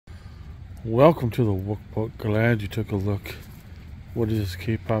Welcome to the Workbook. Glad you took a look. What is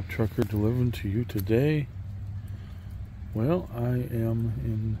K-Pop Trucker delivering to you today? Well, I am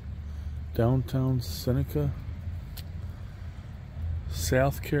in downtown Seneca,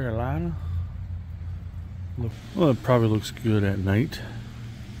 South Carolina. Well, it probably looks good at night.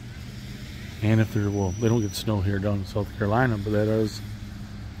 And if there, well, they don't get snow here down in South Carolina, but that is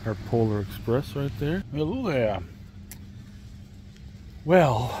our Polar Express right there. Hello there.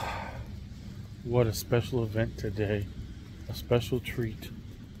 Well, what a special event today. A special treat.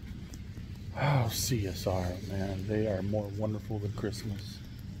 Oh, CSR, man. They are more wonderful than Christmas.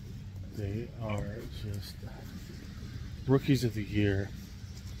 They are just Rookies of the Year,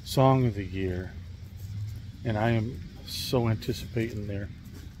 Song of the Year. And I am so anticipating their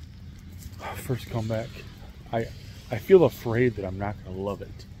first comeback. I feel afraid that I'm not going to love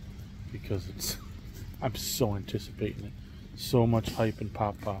it because I'm so anticipating it. So much hype and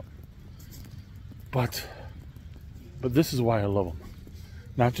pop. But this is why I love them.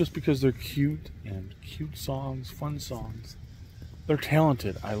 Not just because they're cute and cute songs, fun songs. They're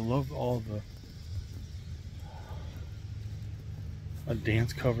talented. I love all the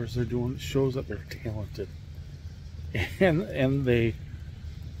dance covers they're doing. It shows that they're talented. And they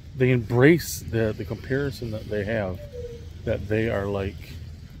embrace the comparison that they have, that they are like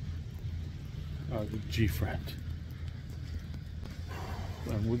GFriend.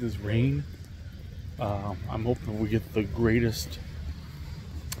 And with this rain, I'm hoping we get the greatest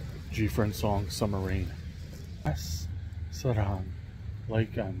GFriend song, Summer Rain. Yes, Sarang,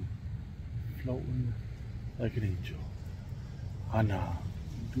 like I'm floating like an angel. Anna,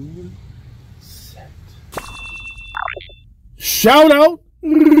 doing set. Shout out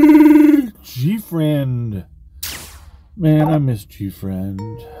GFriend. Man, I miss GFriend.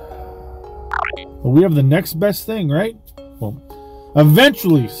 Well, we have the next best thing, right? Well,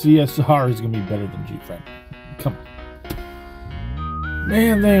 eventually CSR is going to be better than GFriend. Come on.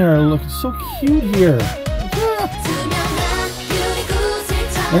 Man, they are looking so cute here.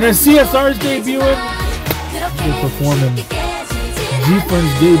 And as CSR's debuting, they're performing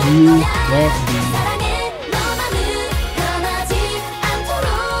GFriend's debut.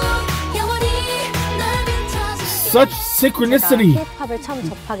 Such synchronicity. K-팝을 처음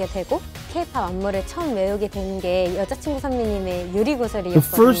접하게 되고 K-팝 안무를 처음 외우게 된 게 여자친구 선배님의 유리구슬이었거든요. The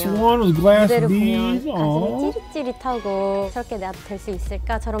first one was Glass Bead. 가슴이 찌릿찌릿하고 저렇게 나도 될 수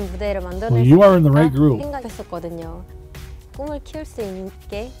있을까? 저런 무대를 만들어낼 수 있을까? 생각했었거든요. 꿈을 키울 수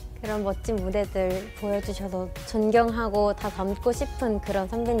있게 그런 멋진 무대들 보여주셔서 존경하고 다 닮고 싶은 그런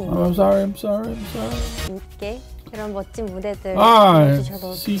선배님들. I'm sorry. 있게 그런 멋진 무대들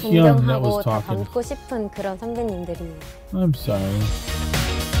보여주셔서 존경하고 다 닮고 싶은 그런 선배님들이에요. I'm sorry.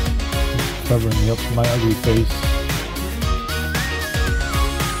 Covering up my ugly face.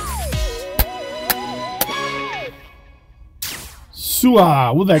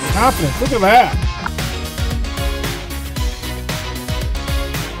 Suah, with that confidence. Look at that.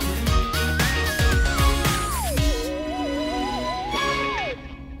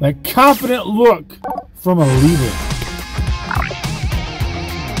 That confident look from a leader.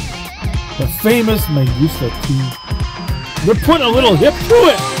 The famous Mayusa team. They're putting a little hip to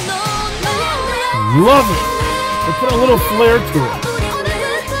it. Love it. They're putting a little flair to it.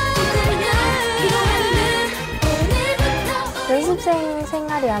 연습생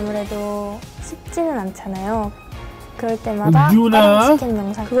생활이 아무래도 쉽지는 않잖아요. 그럴 때마다 치킨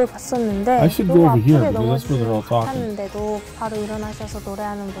영상 그걸 봤었는데 너무 아프게 넘어지지 않았는데도 바로 일어나셔서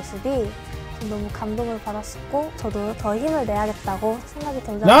노래하는 모습이 너무 감동을 받았었고 저도 더 힘을 내야겠다고 생각이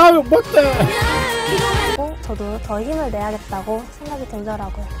들더라고요. 저도 더 힘을 내야겠다고 생각이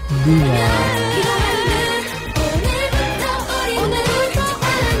들더라고요.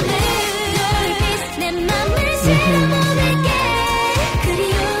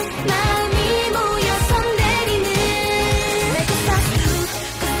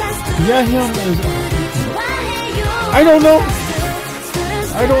 Yehim is... I don't know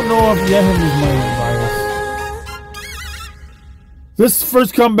if Yehim is my bias. This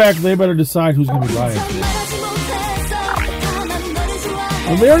first comeback, they better decide who's going to be biased.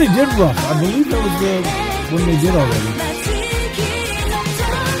 Well, they already did Rough. I believe that was when they did already.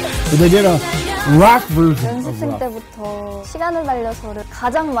 But they did a rock version of 연습생 Rough. 때부터 시간을 달려서를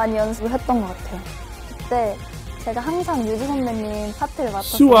가장 많이 연습을 했던 것 같아요. 그때 제가 항상 유주 선배님 파트를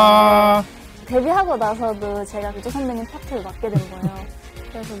맡았어요. 데뷔하고 나서도 제가 유주 선배님 파트를 맡게 된 거예요.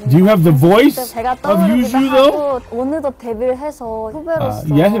 그래서 Do you have the voice of Yuju though? 어느덧 데뷔를 해서 후배로서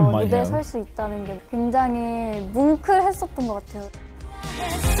무대에 설 수 있다는 게 굉장히 뭉클했었던 것 같아요.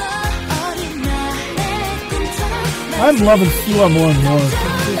 I'm loving Sua more and more.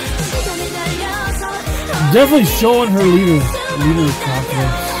 Definitely showing her leader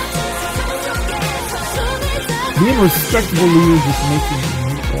confidence. Being a respectable leader just makes her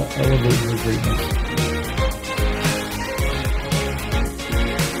elevate her greatness.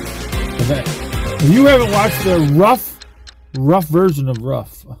 If you haven't watched the rough version of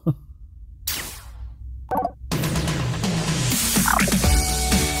Rough.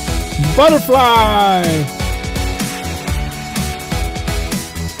 Butterfly!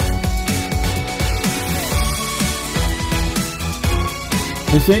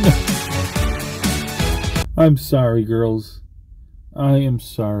 This ain't no... I'm sorry, girls. I am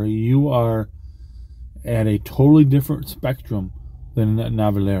sorry. You are at a totally different spectrum than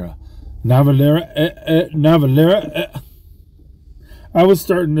Navalera. Navalera. I was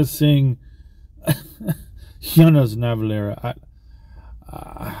starting to sing Hyuna's Navalera.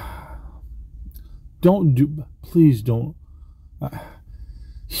 Please don't.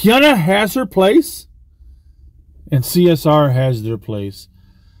 Hyuna has her place, and CSR has their place.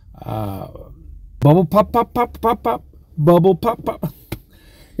 Bubble pop, pop, pop, pop, pop, bubble pop, pop.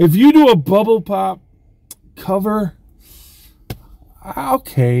 If you do a bubble pop cover,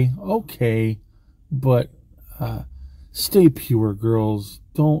 okay, but stay pure, girls.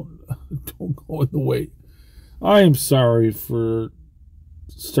 Don't go in the way. I am sorry for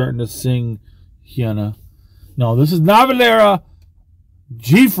starting to sing Hyuna. No, this is Navalera,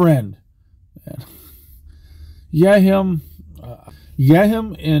 GFriend.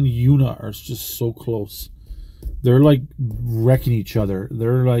 Him and Yuna are just so close. They're like wrecking each other.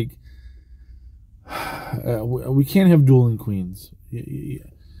 They're like, we can't have dueling queens.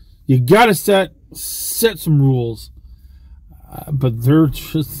 You gotta set some rules. But they're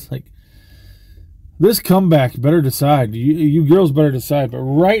just like, this comeback better decide. You girls better decide. But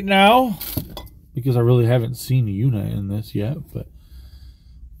right now, because I really haven't seen Yuna in this yet, but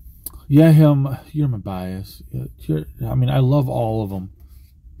you're my bias. I mean, I love all of them,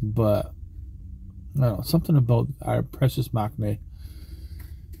 but I don't know, something about our precious Maknae.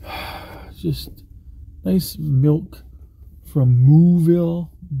 Just nice milk from Mooville.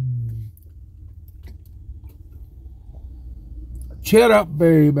 Chat up,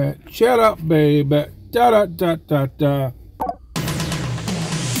 baby. Chat up, baby. Da da da da da.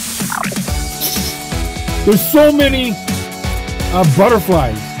 There's so many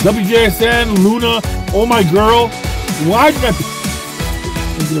butterflies. WJSN, Luna, Oh My Girl. Why did I...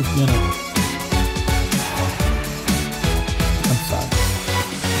 I'm sorry.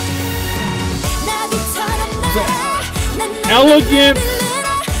 Elegant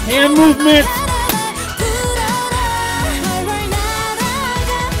hand movement.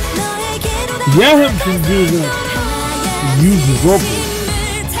 Him can do use the vocals.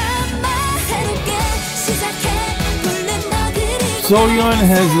 Soyeon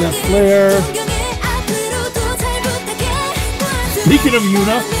has that flair. Speaking of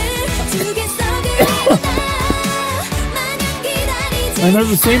Yuna, and they're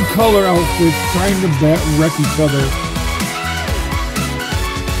the same color outfits trying to wreck each other.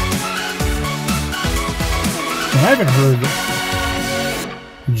 I haven't heard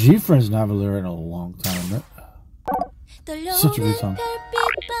GFriend's Navalera in a long time. Such a good song.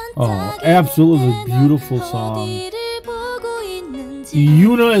 Oh, absolutely beautiful song.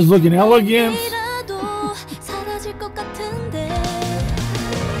 Yuna is looking elegant.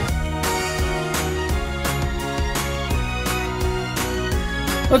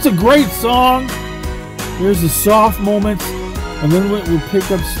 That's a great song. There's the soft moments, and then we'll pick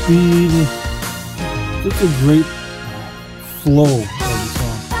up speed. It's a great flow of the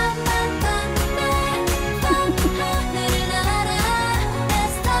song.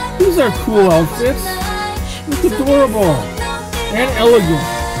 These are cool outfits. It's adorable and elegant.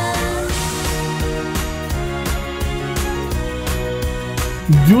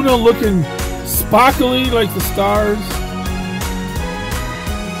 Yuna looking sparkly like the stars.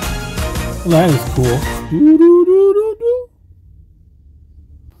 Well, that is cool.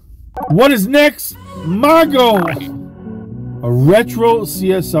 What is next? Margot, a retro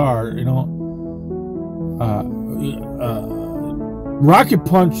CSR. You know, Rocket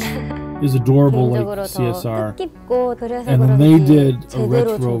Punch is adorable like CSR, and then they did a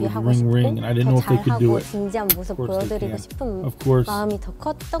retro with Ring Ring, and I didn't know if they could do it. Of course they can. Of course.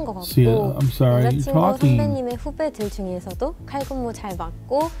 See, I'm sorry, you're talking. 선배님의 후배들 중에서도 칼군무 잘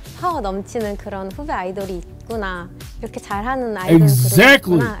맞고 파워 넘치는 그런 후배 아이돌이 있구나. 이렇게 잘하는 아이돌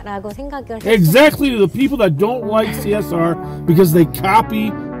그룹이구나라고 생각을 했어요. Exactly, the people that don't like CSR because they copy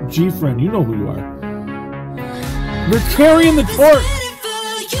GFriend. You know who you are. They're carrying the torch.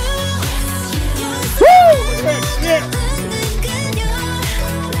 Woo! Yeah.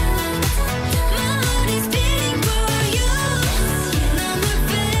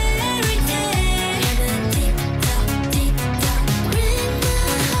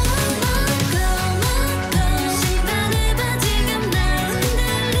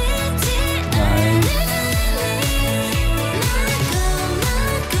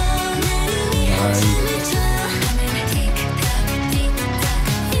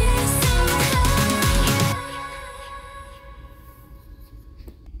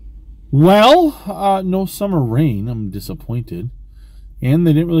 Well, no summer rain. I'm disappointed. And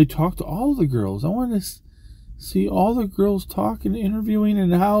they didn't really talk to all of the girls. I wanted to see all the girls talking, interviewing,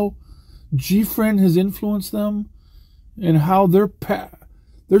 and how GFriend has influenced them, and how they're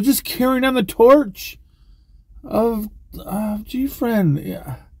just carrying on the torch of GFriend.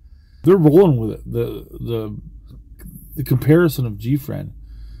 Yeah. They're rolling with it. The comparison of GFriend.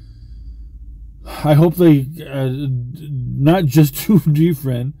 I hope they not just do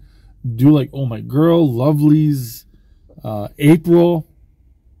GFriend, do like Oh My Girl, Lovelies, April.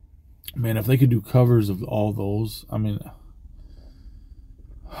 Man, if they could do covers of all those, I mean,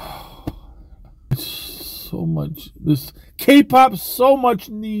 it's so much. This K-pop so much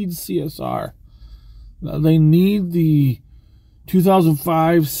needs CSR. They need the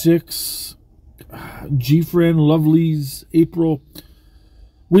 2005-06 GFriend, Lovelies, April.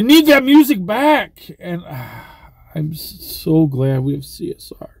 We need that music back, and I'm so glad we have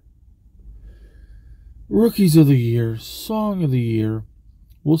CSR. Rookies of the Year, Song of the Year.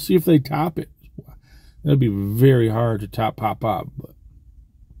 We'll see if they top it. That'd be very hard to top Pop Up, but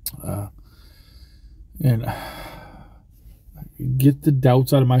and get the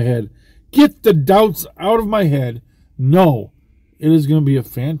doubts out of my head. Get the doubts out of my head. No, it is going to be a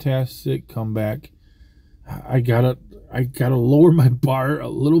fantastic comeback. I gotta lower my bar a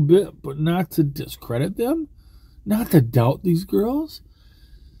little bit, but not to discredit them, not to doubt these girls.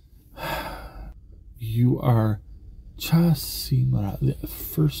 You are Chasima, the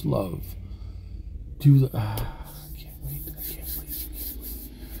first love. Do the I can't wait.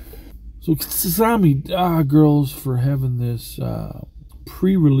 So Kasami, girls, for having this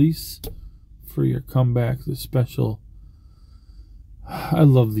pre-release for your comeback, the special. I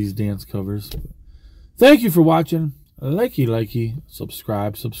love these dance covers. Thank you for watching. Likey,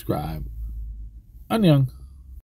 subscribe. Annyeong.